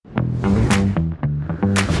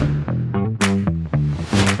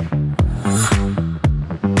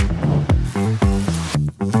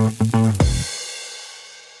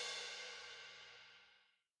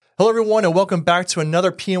Hello, everyone, and welcome back to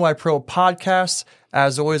another PNY Pro podcast.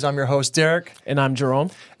 As always, I'm your host, Derek. And I'm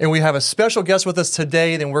Jerome. And we have a special guest with us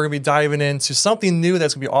today, and we're going to be diving into something new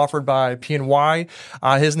that's going to be offered by PNY.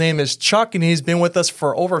 His name is Chuck, and he's been with us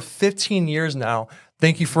for over 15 years now.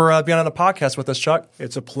 Thank you for being on the podcast with us, Chuck.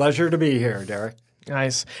 It's a pleasure to be here, Derek.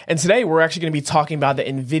 Nice. And today we're actually going to be talking about the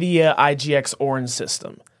NVIDIA IGX Orin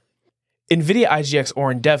system. NVIDIA IGX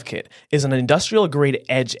Orin Dev Kit is an industrial-grade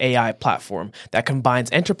edge AI platform that combines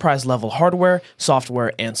enterprise-level hardware,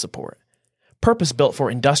 software, and support. Purpose-built for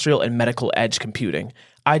industrial and medical edge computing,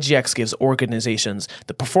 IGX gives organizations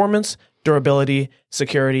the performance, durability,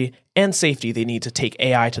 security, and safety they need to take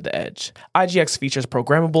AI to the edge. IGX features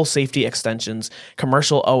programmable safety extensions,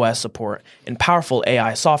 commercial OS support, and powerful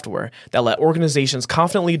AI software that let organizations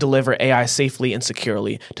confidently deliver AI safely and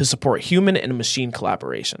securely to support human and machine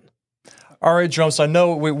collaboration. All right, Jerome, so I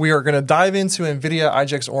know we are going to dive into NVIDIA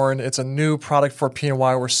IGX Orin. It's a new product for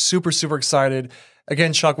PNY. We're super, super excited.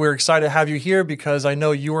 Again, Chuck, we're excited to have you here because I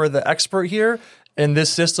know you are the expert here in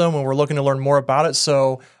this system and we're looking to learn more about it.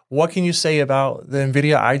 So what can you say about the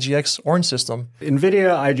NVIDIA IGX Orin system? NVIDIA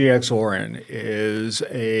IGX Orin is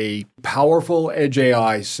a powerful edge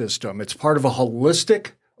AI system. It's part of a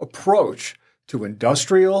holistic approach to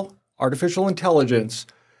industrial, artificial intelligence,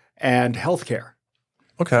 and healthcare.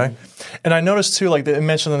 Okay. And I noticed too, like they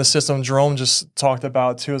mentioned in the system, Jerome just talked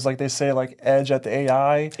about too, is like they say like edge at the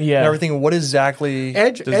AI and everything. What exactly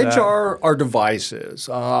Edge are devices.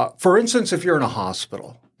 For instance, if you're in a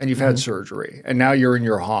hospital and you've had surgery and now you're in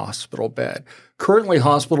your hospital bed. Currently,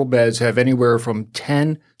 hospital beds have anywhere from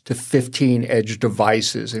 10 to 15 edge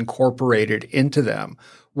devices incorporated into them.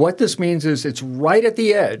 What this means is it's right at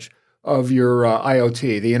the edge of your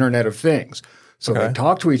IoT, the Internet of Things. So they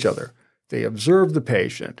talk to each other. They observe the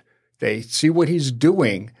patient, they see what he's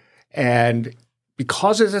doing, and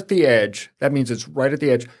because it's at the edge, that means it's right at the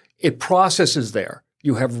edge, it processes there.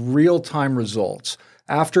 You have real-time results.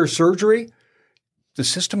 After surgery, the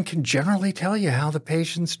system can generally tell you how the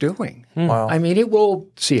patient's doing. Wow. I mean, it will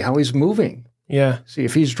see how he's moving, see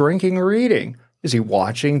if he's drinking or eating. Is he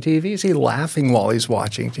watching TV? Is he laughing while he's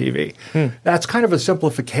watching TV? That's kind of a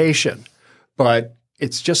simplification, but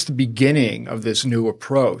it's just the beginning of this new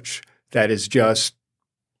approach that is just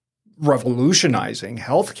revolutionizing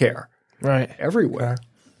healthcare everywhere.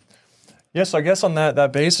 Yes, I guess on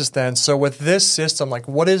that basis then, so with this system, like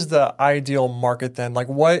what is the ideal market then? Like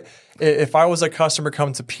what, if I was a customer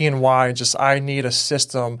coming to PNY, just I need a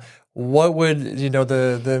system, what would, the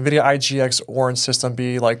NVIDIA IGX Orin system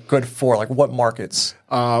be like good for? Like what markets?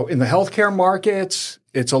 In the healthcare markets,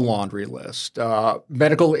 it's a laundry list.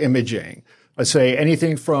 Medical imaging, let's say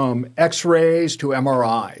anything from X-rays to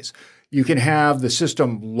MRIs. You can have the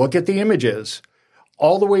system look at the images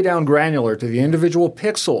all the way down granular to the individual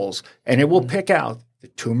pixels, and it will pick out the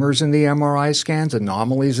tumors in the MRI scans,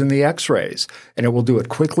 anomalies in the X-rays, and it will do it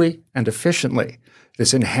quickly and efficiently.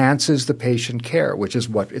 This enhances the patient care, which is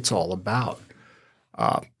what it's all about.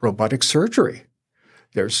 Robotic surgery.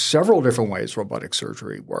 There's several different ways robotic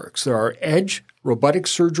surgery works. There are edge robotic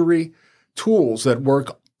surgery tools that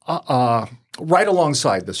work right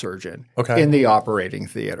alongside the surgeon in the operating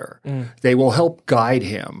theater. They will help guide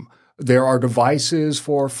him. There are devices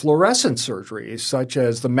for fluorescent surgeries, such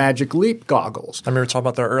as the Magic Leap goggles. I remember talking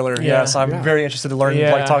about that earlier. Yes, I'm very interested to learn,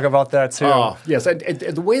 talk about that too. Yes, and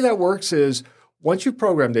the way that works is once you've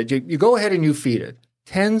programmed it, you go ahead and you feed it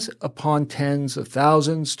tens upon tens of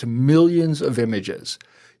thousands to millions of images.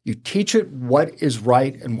 You teach it what is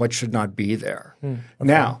right and what should not be there.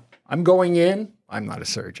 Now, I'm going in. I'm not a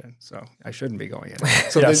surgeon, so I shouldn't be going in.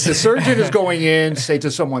 So the surgeon is going in, say,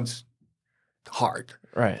 to someone's heart.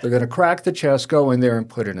 Right. They're going to crack the chest, go in there, and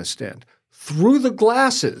put in a stent. Through the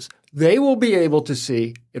glasses, they will be able to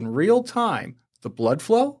see in real time the blood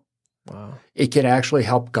flow. Wow. It can actually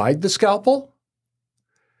help guide the scalpel,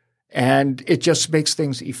 and it just makes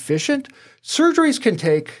things efficient. Surgeries can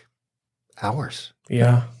take hours.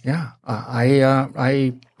 Yeah.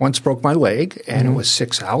 I once broke my leg, and it was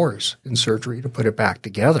 6 hours in surgery to put it back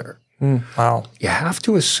together. Wow. You have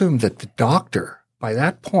to assume that the doctor, by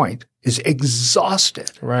that point, is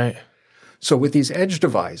exhausted. Right. So with these edge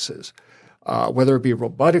devices, whether it be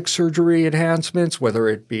robotic surgery enhancements, whether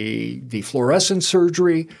it be the fluorescent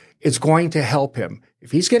surgery, it's going to help him.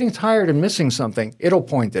 If he's getting tired and missing something, it'll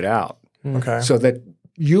point it out. So that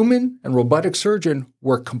human and robotic surgeon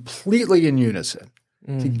work completely in unison,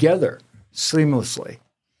 together, seamlessly.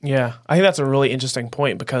 Yeah, I think that's a really interesting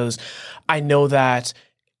point because I know that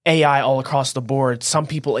AI all across the board. Some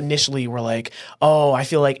people initially were like, oh, I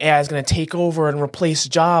feel like AI is going to take over and replace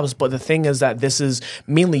jobs. But the thing is that this is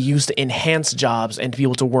mainly used to enhance jobs and to be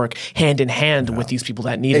able to work hand in hand with these people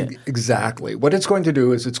that need it. Exactly. What it's going to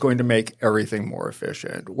do is it's going to make everything more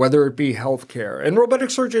efficient, whether it be healthcare. And robotic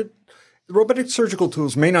surgical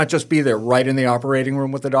tools may not just be there right in the operating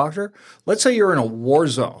room with the doctor. Let's say you're in a war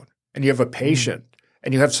zone and you have a patient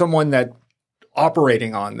and you have someone that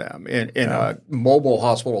operating on them in a mobile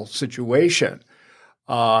hospital situation.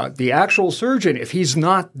 The actual surgeon, if he's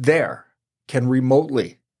not there, can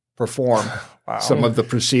remotely perform some of the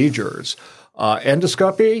procedures.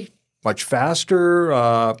 Endoscopy, much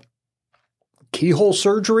faster. Keyhole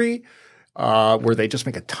surgery, where they just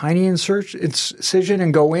make a tiny incision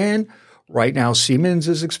and go in. Right now, Siemens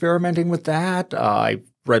is experimenting with that. I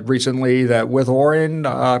read recently that with Orin,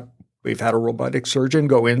 we've had a robotic surgeon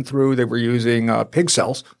go in through. They were using pig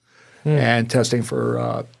cells and testing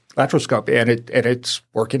for laparoscopy, and it's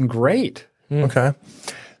working great. Okay.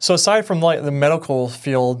 So aside from like the medical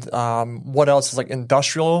field, what else is like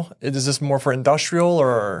industrial? Is this more for industrial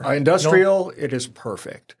or industrial? It is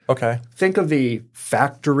perfect. Okay. Think of the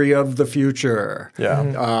factory of the future.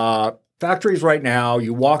 Yeah. Factories right now,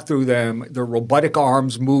 you walk through them, there are robotic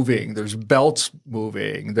arms moving, there's belts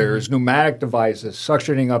moving, there's pneumatic devices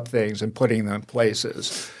suctioning up things and putting them in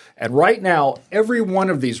places. And right now, every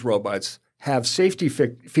one of these robots have safety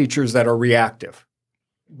features that are reactive.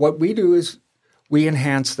 What we do is we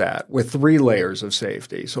enhance that with 3 layers of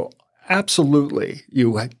safety. So absolutely,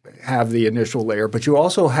 you have the initial layer, but you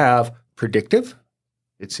also have predictive,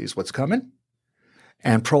 it sees what's coming,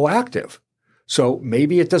 and proactive. So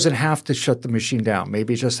maybe it doesn't have to shut the machine down.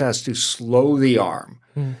 Maybe it just has to slow the arm.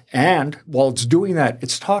 And while it's doing that,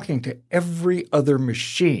 it's talking to every other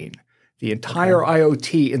machine, the entire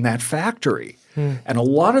IoT in that factory. And a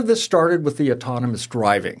lot of this started with the autonomous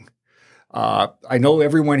driving. I know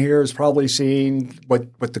everyone here has probably seen what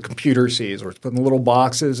the computer sees, or it's put in little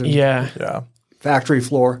boxes. And factory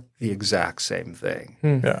floor, the exact same thing.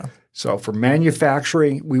 So for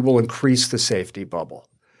manufacturing, we will increase the safety bubble.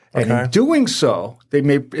 And in doing so, it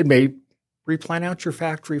may replan out your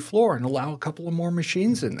factory floor and allow a couple of more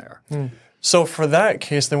machines in there. So for that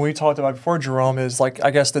case, then we talked about before, Jerome, is like,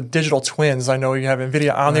 I guess the digital twins. I know you have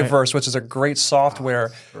NVIDIA Omniverse, which is a great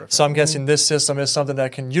software. So I'm guessing this system is something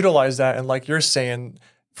that can utilize that. And like you're saying,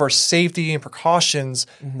 for safety and precautions,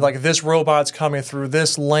 like this robot's coming through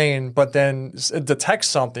this lane, but then it detects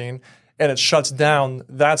something and it shuts down.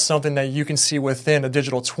 That's something that you can see within a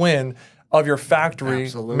digital twin of your factory.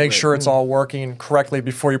 Absolutely. Make sure it's all working correctly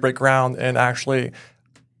before you break ground and actually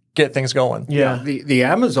get things going. The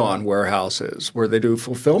Amazon warehouses where they do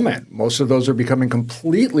fulfillment, most of those are becoming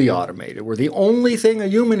completely automated, where the only thing a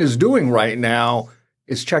human is doing right now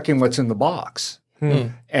is checking what's in the box.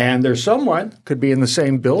 And there's someone, could be in the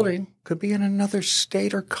same building, could be in another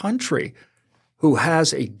state or country, who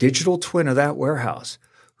has a digital twin of that warehouse,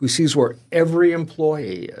 who sees where every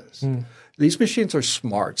employee is. These machines are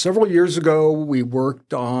smart. Several years ago, we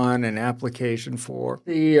worked on an application for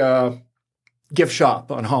the gift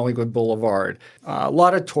shop on Hollywood Boulevard. A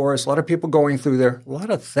lot of tourists, a lot of people going through there, a lot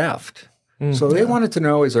of theft. So they wanted to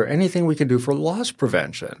know, is there anything we can do for loss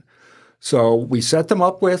prevention? So we set them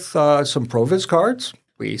up with some ProViz cards.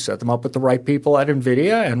 We set them up with the right people at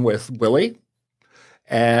NVIDIA and with Willie.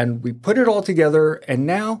 And we put it all together. And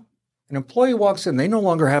now an employee walks in. They no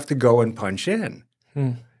longer have to go and punch in.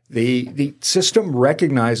 The system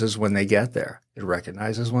recognizes when they get there. It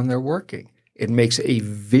recognizes when they're working. It makes a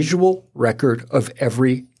visual record of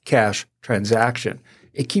every cash transaction.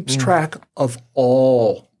 It keeps track of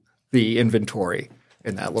all the inventory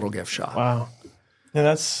in that little gift shop. Wow.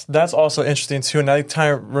 Yeah, that's also interesting too. And that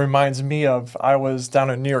kind of reminds me of, I was down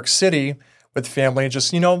in New York City with family,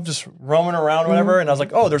 just roaming around, whatever. And I was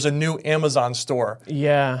like, oh, there's a new Amazon store.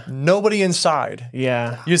 Yeah. Nobody inside.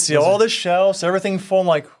 Yeah. You see all the shelves, everything full. I'm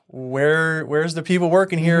like, where's the people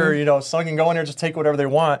working here? Someone can go in there, just take whatever they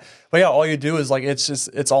want. But yeah, all you do is like,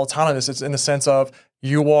 it's all autonomous. It's in the sense of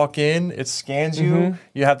you walk in, it scans you.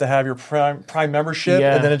 You have to have your Prime membership,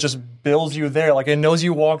 and then it just bills you there. Like it knows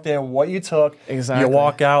you walked in, what you took. Exactly. You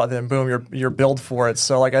walk out, and then boom, you're billed for it.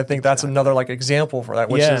 So like I think that's another like example for that,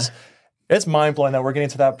 which is, it's mind blowing that we're getting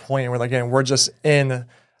to that point where again we're just in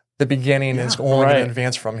the beginning, and it's only going to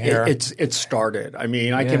advance from here. It started. I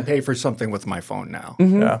mean, I can pay for something with my phone now.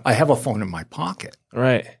 Yeah. I have a phone in my pocket.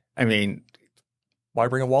 Right. I mean, why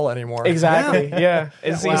bring a wallet anymore? Exactly. Yeah.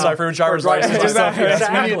 It's Aside from your driver's license. Exactly.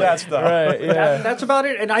 We need that stuff. Right. Yeah. That's about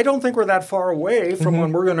it. And I don't think we're that far away from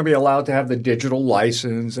when we're going to be allowed to have the digital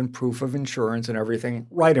license and proof of insurance and everything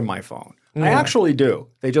right in my phone. I actually do.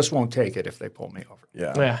 They just won't take it if they pull me over.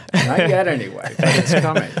 Yeah. Not yet anyway, but it's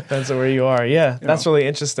coming. Depends on where you are. Yeah. That's really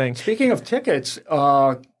interesting. Speaking of tickets,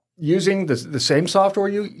 using the same software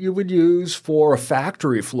you would use for a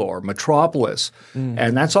factory floor, Metropolis,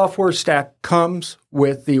 and that software stack comes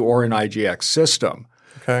with the Orin IGX system.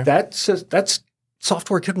 Okay. That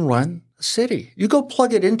software can run a city. You go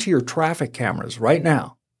plug it into your traffic cameras right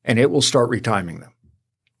now, and it will start retiming them.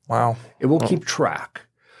 Wow. It will keep track.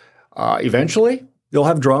 Eventually, you'll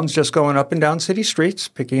have drones just going up and down city streets,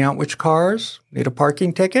 picking out which cars need a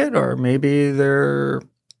parking ticket, or maybe their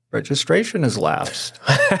registration has lapsed.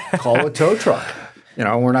 Call a tow truck.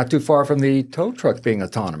 We're not too far from the tow truck being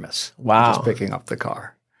autonomous. Wow. Just picking up the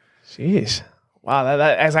car. Jeez. Wow,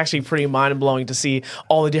 that is actually pretty mind-blowing to see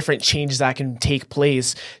all the different changes that can take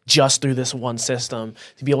place just through this one system,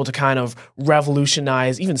 to be able to kind of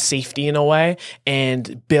revolutionize even safety in a way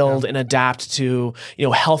and build and adapt to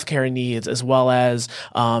healthcare needs, as well as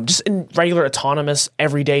just in regular autonomous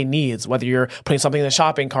everyday needs, whether you're putting something in the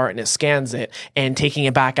shopping cart and it scans it and taking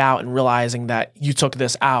it back out and realizing that you took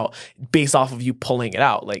this out based off of you pulling it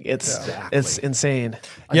out. Like it's insane.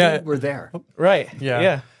 I think we're there. Right.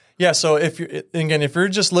 Yeah. Yeah, so if you're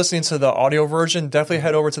just listening to the audio version, definitely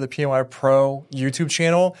head over to the PNY Pro YouTube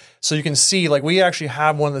channel so you can see, like, we actually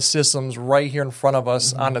have one of the systems right here in front of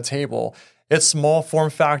us on the table. It's small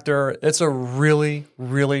form factor. It's a really,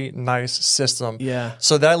 really nice system. Yeah.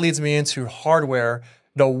 So that leads me into hardware.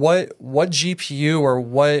 What GPU or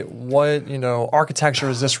what architecture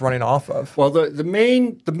is this running off of? Well, the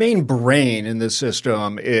main brain in this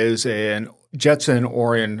system is an Jetson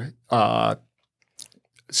Orin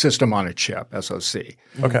system on a chip, SoC.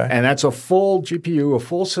 Okay. And that's a full GPU, a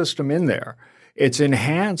full system in there. It's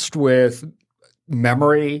enhanced with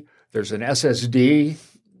memory. There's an SSD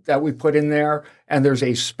that we put in there. And there's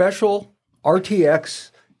a special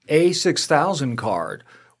RTX A6000 card,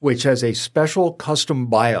 which has a special custom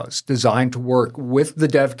BIOS designed to work with the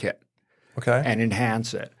dev kit and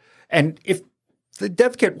enhance it. And if the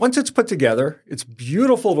dev kit, once it's put together, it's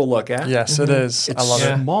beautiful to look at. It is. It's I love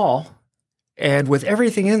it. small. And with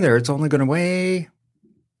everything in there, it's only going to weigh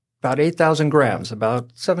about 8,000 grams,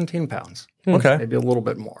 about 17 pounds. Okay. Maybe a little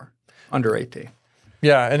bit more, under 18.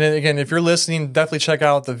 Yeah. And then again, if you're listening, definitely check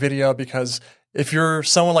out the video, because if you're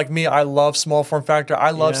someone like me, I love small form factor.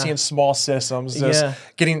 I love seeing small systems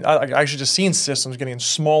actually seeing systems getting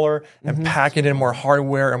smaller and packing in more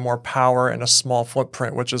hardware and more power in a small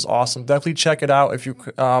footprint, which is awesome. Definitely check it out if you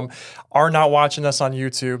are not watching us on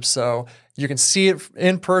YouTube. So you can see it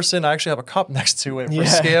in person. I actually have a cup next to it for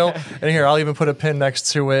scale. And here, I'll even put a pin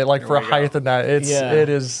next to it, like for a height and that. It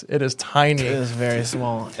is tiny. It is very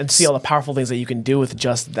small. And see all the powerful things that you can do with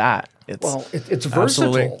just that. It's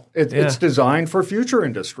versatile. It's designed for future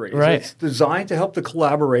industries. Right. It's designed to help the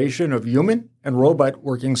collaboration of human and robot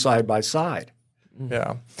working side by side.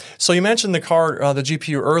 Yeah. So you mentioned the card, the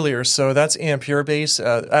GPU earlier. So that's Ampere based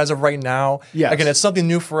as of right now. Yes. Again, it's something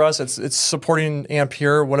new for us. It's supporting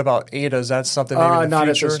Ampere. What about Ada? Is that something maybe in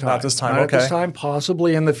the future? Not at this time. Not at this time.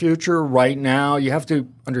 Possibly in the future. Right now, you have to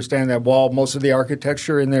understand that while most of the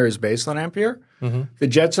architecture in there is based on Ampere, the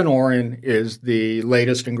Jetson Orin is the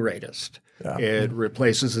latest and greatest. Yeah. It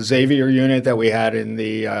replaces the Xavier unit that we had in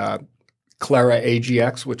the Clara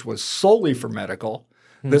AGX, which was solely for medical.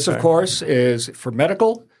 This, of course, is for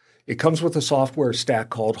medical. It comes with a software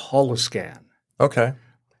stack called Holoscan. Okay.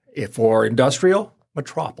 For industrial,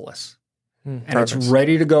 Metropolis. And it's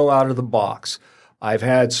ready to go out of the box. I've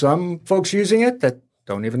had some folks using it that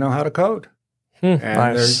don't even know how to code. And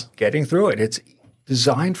they're getting through it. It's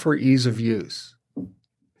designed for ease of use.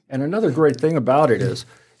 And another great thing about it is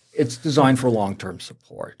it's designed for long-term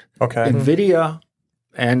support. Okay. NVIDIA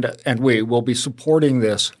and we will be supporting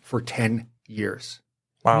this for 10 years.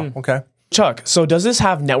 Wow. Okay. Chuck, so does this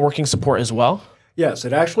have networking support as well? Yes,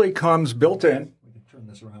 it actually comes built in. We can turn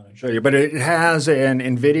this around and show you. But it has an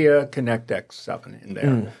NVIDIA ConnectX 7 in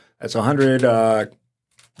there. That's 100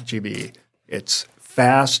 GB. It's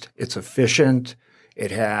fast. It's efficient.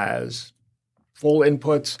 It has full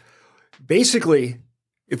inputs. Basically,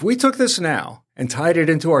 if we took this now and tied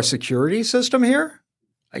it into our security system here,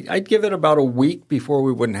 I'd give it about a week before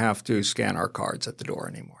we wouldn't have to scan our cards at the door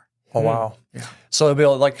anymore. Oh, wow. Yeah. So it'll be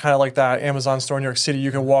like kind of like that Amazon store in New York City. You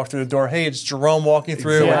can walk through the door. Hey, it's Jerome walking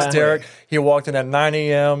through. Exactly. It's Derek. He walked in at 9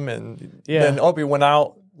 a.m. and then, he went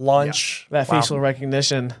out, lunch. That facial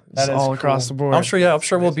recognition is all across the board. I'm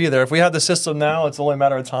sure we'll be there. If we have the system now, it's only a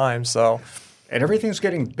matter of time. So And everything's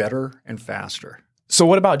getting better and faster. So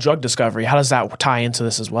what about drug discovery? How does that tie into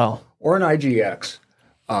this as well? Orin IGX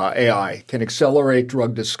AI can accelerate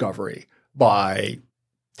drug discovery by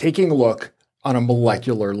taking a look on a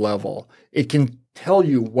molecular level. It can tell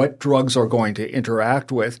you what drugs are going to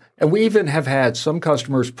interact with. And we even have had some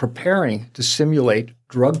customers preparing to simulate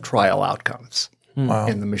drug trial outcomes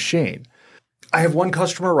in the machine. I have one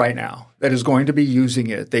customer right now that is going to be using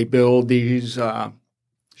it. They build these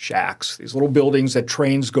shacks, these little buildings that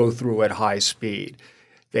trains go through at high speed.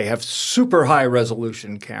 They have super high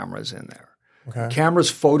resolution cameras in there. Okay. Cameras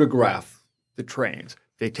photograph the trains.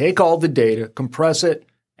 They take all the data, compress it,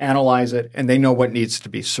 analyze it, and they know what needs to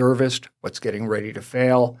be serviced, what's getting ready to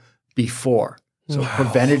fail before. So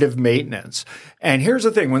preventative maintenance. And here's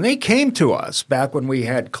the thing. When they came to us back when we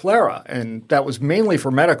had Clara, and that was mainly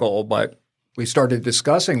for medical, but we started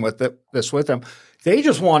discussing this with them, they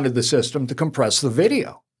just wanted the system to compress the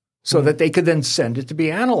video so that they could then send it to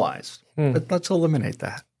be analyzed. But let's eliminate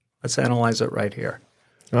that. Let's analyze it right here,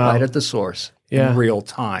 right at the source in real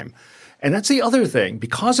time. And that's the other thing.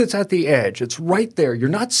 Because it's at the edge, it's right there. You're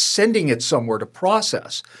not sending it somewhere to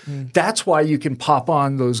process. That's why you can pop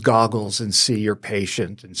on those goggles and see your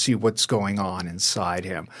patient and see what's going on inside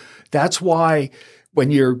him. That's why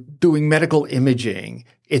when you're doing medical imaging,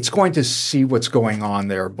 it's going to see what's going on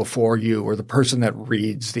there before you or the person that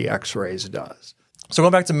reads the x-rays does. So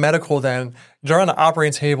going back to medical then, you're on the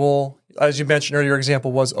operating table, as you mentioned earlier, your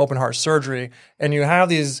example was open heart surgery, and you have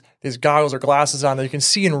these goggles or glasses on that you can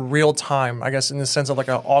see in real time, I guess in the sense of like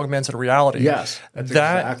an augmented reality. Yes, that's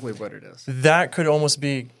exactly what it is. That could almost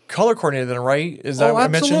be color coordinated then, right? Is that what I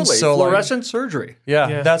mentioned? Absolutely. So Fluorescent surgery.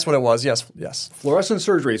 Yeah, that's what it was. Yes. Fluorescent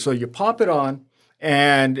surgery. So you pop it on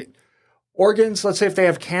and organs, let's say if they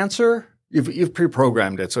have cancer, you've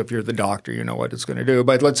pre-programmed it. So if you're the doctor, you know what it's going to do.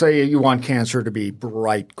 But let's say you want cancer to be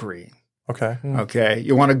bright green. Okay. Okay.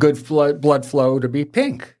 You want a good blood flow to be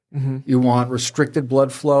pink. You want restricted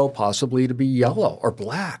blood flow possibly to be yellow or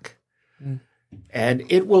black. And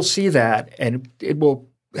it will see that and it will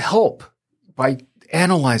help by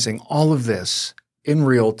analyzing all of this in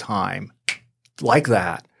real time like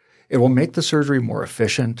that. It will make the surgery more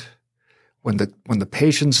efficient. When the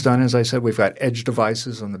patient's done, as I said, we've got edge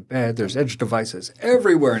devices on the bed. There's edge devices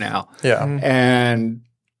everywhere now. Yeah. And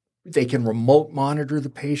they can remote monitor the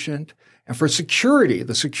patient. And for security,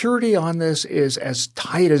 the security on this is as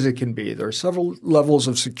tight as it can be. There are several levels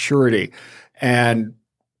of security. And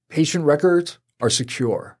patient records are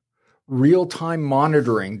secure. Real-time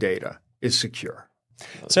monitoring data is secure.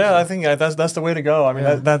 So yeah, I think that's the way to go. I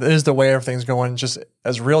mean, that is the way everything's going, just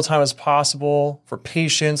as real time as possible for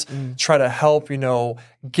patients. Try to help,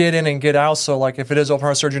 get in and get out. So like if it is open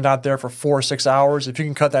heart surgery not there for 4 or 6 hours, if you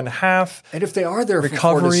can cut that in half. And if they are there for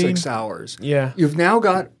 4 to 6 hours, you've now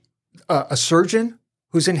got a surgeon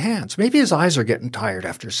who's enhanced. Maybe his eyes are getting tired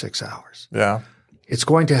after 6 hours. Yeah. It's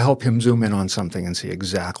going to help him zoom in on something and see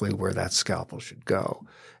exactly where that scalpel should go.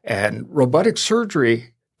 And robotic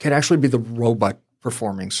surgery can actually be the robot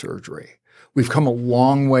performing surgery. We've come a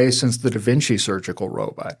long way since the Da Vinci surgical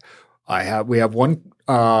robot. We have one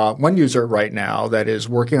user right now that is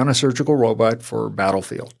working on a surgical robot for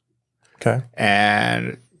battlefield. Okay.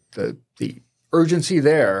 And the urgency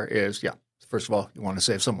there is, first of all, you want to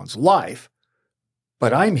save someone's life,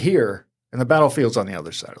 but I'm here and the battlefield's on the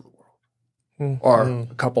other side of the world or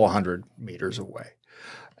a couple of 100 meters away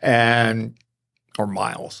or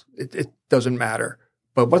miles. It doesn't matter.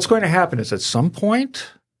 But what's going to happen is at some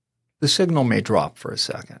point, the signal may drop for a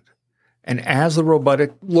second. And as the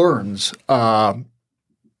robotic learns,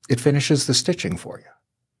 it finishes the stitching for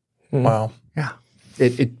you. Wow. Yeah.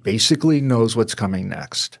 It basically knows what's coming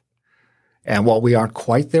next. And while we aren't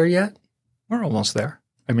quite there yet, we're almost there.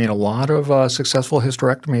 I mean, a lot of successful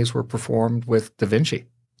hysterectomies were performed with Da Vinci.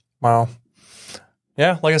 Wow.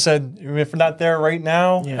 Yeah, like I said, if we're not there right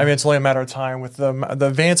now, I mean, it's only a matter of time with the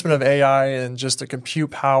advancement of AI and just the compute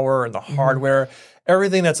power and the hardware,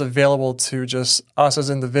 everything that's available to just us as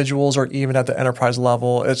individuals or even at the enterprise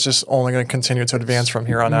level, it's just only going to continue to advance from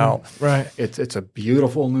here on out. Right. It's a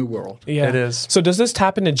beautiful new world. Yeah. It is. So does this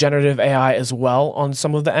tap into generative AI as well on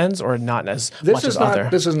some of the ends or not as much as other?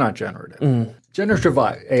 This is not generative. Generative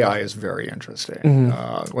AI is very interesting.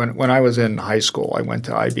 When I was in high school, I went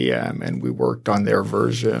to IBM and we worked on their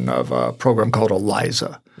version of a program called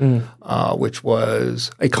ELIZA, which was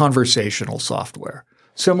a conversational software,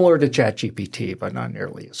 similar to ChatGPT, but not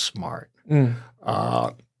nearly as smart. And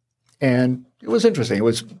it was interesting.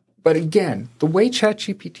 But again, the way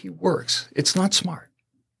ChatGPT works, it's not smart.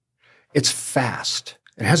 It's fast.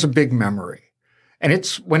 It has a big memory. And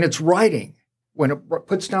when it's writing, when it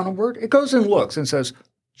puts down a word, it goes and looks and says,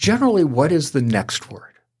 generally what is the next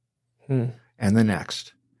word and the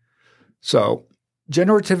next. So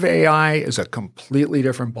generative AI is a completely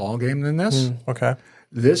different ballgame than this. Okay.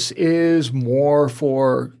 This is more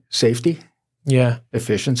for safety,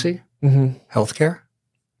 efficiency, healthcare,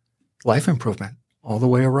 life improvement, all the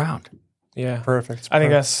way around. Yeah, perfect. I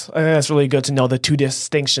think that's really good to know the two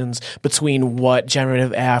distinctions between what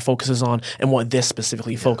generative AI focuses on and what this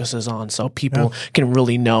specifically focuses on, so people can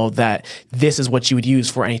really know that this is what you would use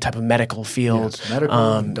for any type of medical field,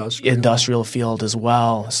 medical, industrial field as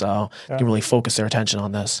well. So you can really focus their attention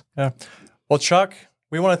on this. Yeah. Well, Chuck,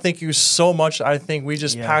 we want to thank you so much. I think we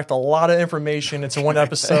just packed a lot of information into one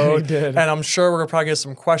episode. And I'm sure we're going to probably get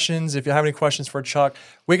some questions. If you have any questions for Chuck,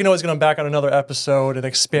 we can always get him back on another episode and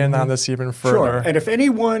expand on this even further. Sure. And if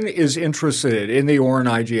anyone is interested in the Orin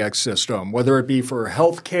IGX system, whether it be for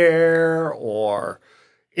healthcare or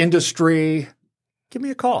industry, give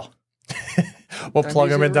me a call. We'll plug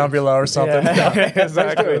them in down below or something.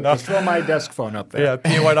 Exactly. Just throw my desk phone up there. Yeah,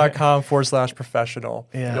 pny.com/professional.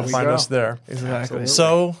 You'll find us there. Exactly. Absolutely.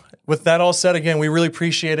 So with that all said, again, we really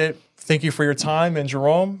appreciate it. Thank you for your time. And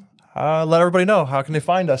Jerome, let everybody know, how can they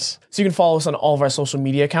find us? So you can follow us on all of our social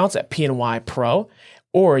media accounts at PNY Pro,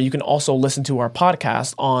 or you can also listen to our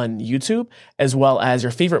podcast on YouTube, as well as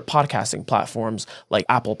your favorite podcasting platforms like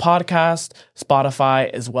Apple Podcast, Spotify,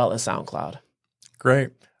 as well as SoundCloud.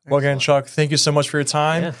 Great. Well, again, Chuck, thank you so much for your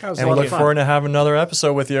time, and we look forward to having another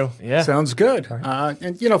episode with you. Yeah, sounds good.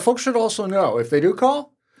 And folks should also know, if they do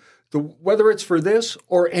call, whether it's for this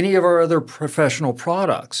or any of our other professional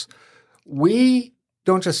products, we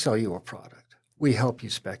don't just sell you a product. We help you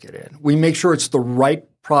spec it in. We make sure it's the right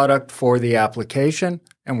product for the application,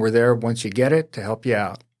 and we're there once you get it to help you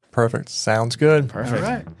out. Perfect. Sounds good.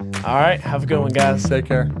 Perfect. All right. Have a good one, guys. Take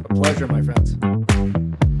care. A pleasure, my friends.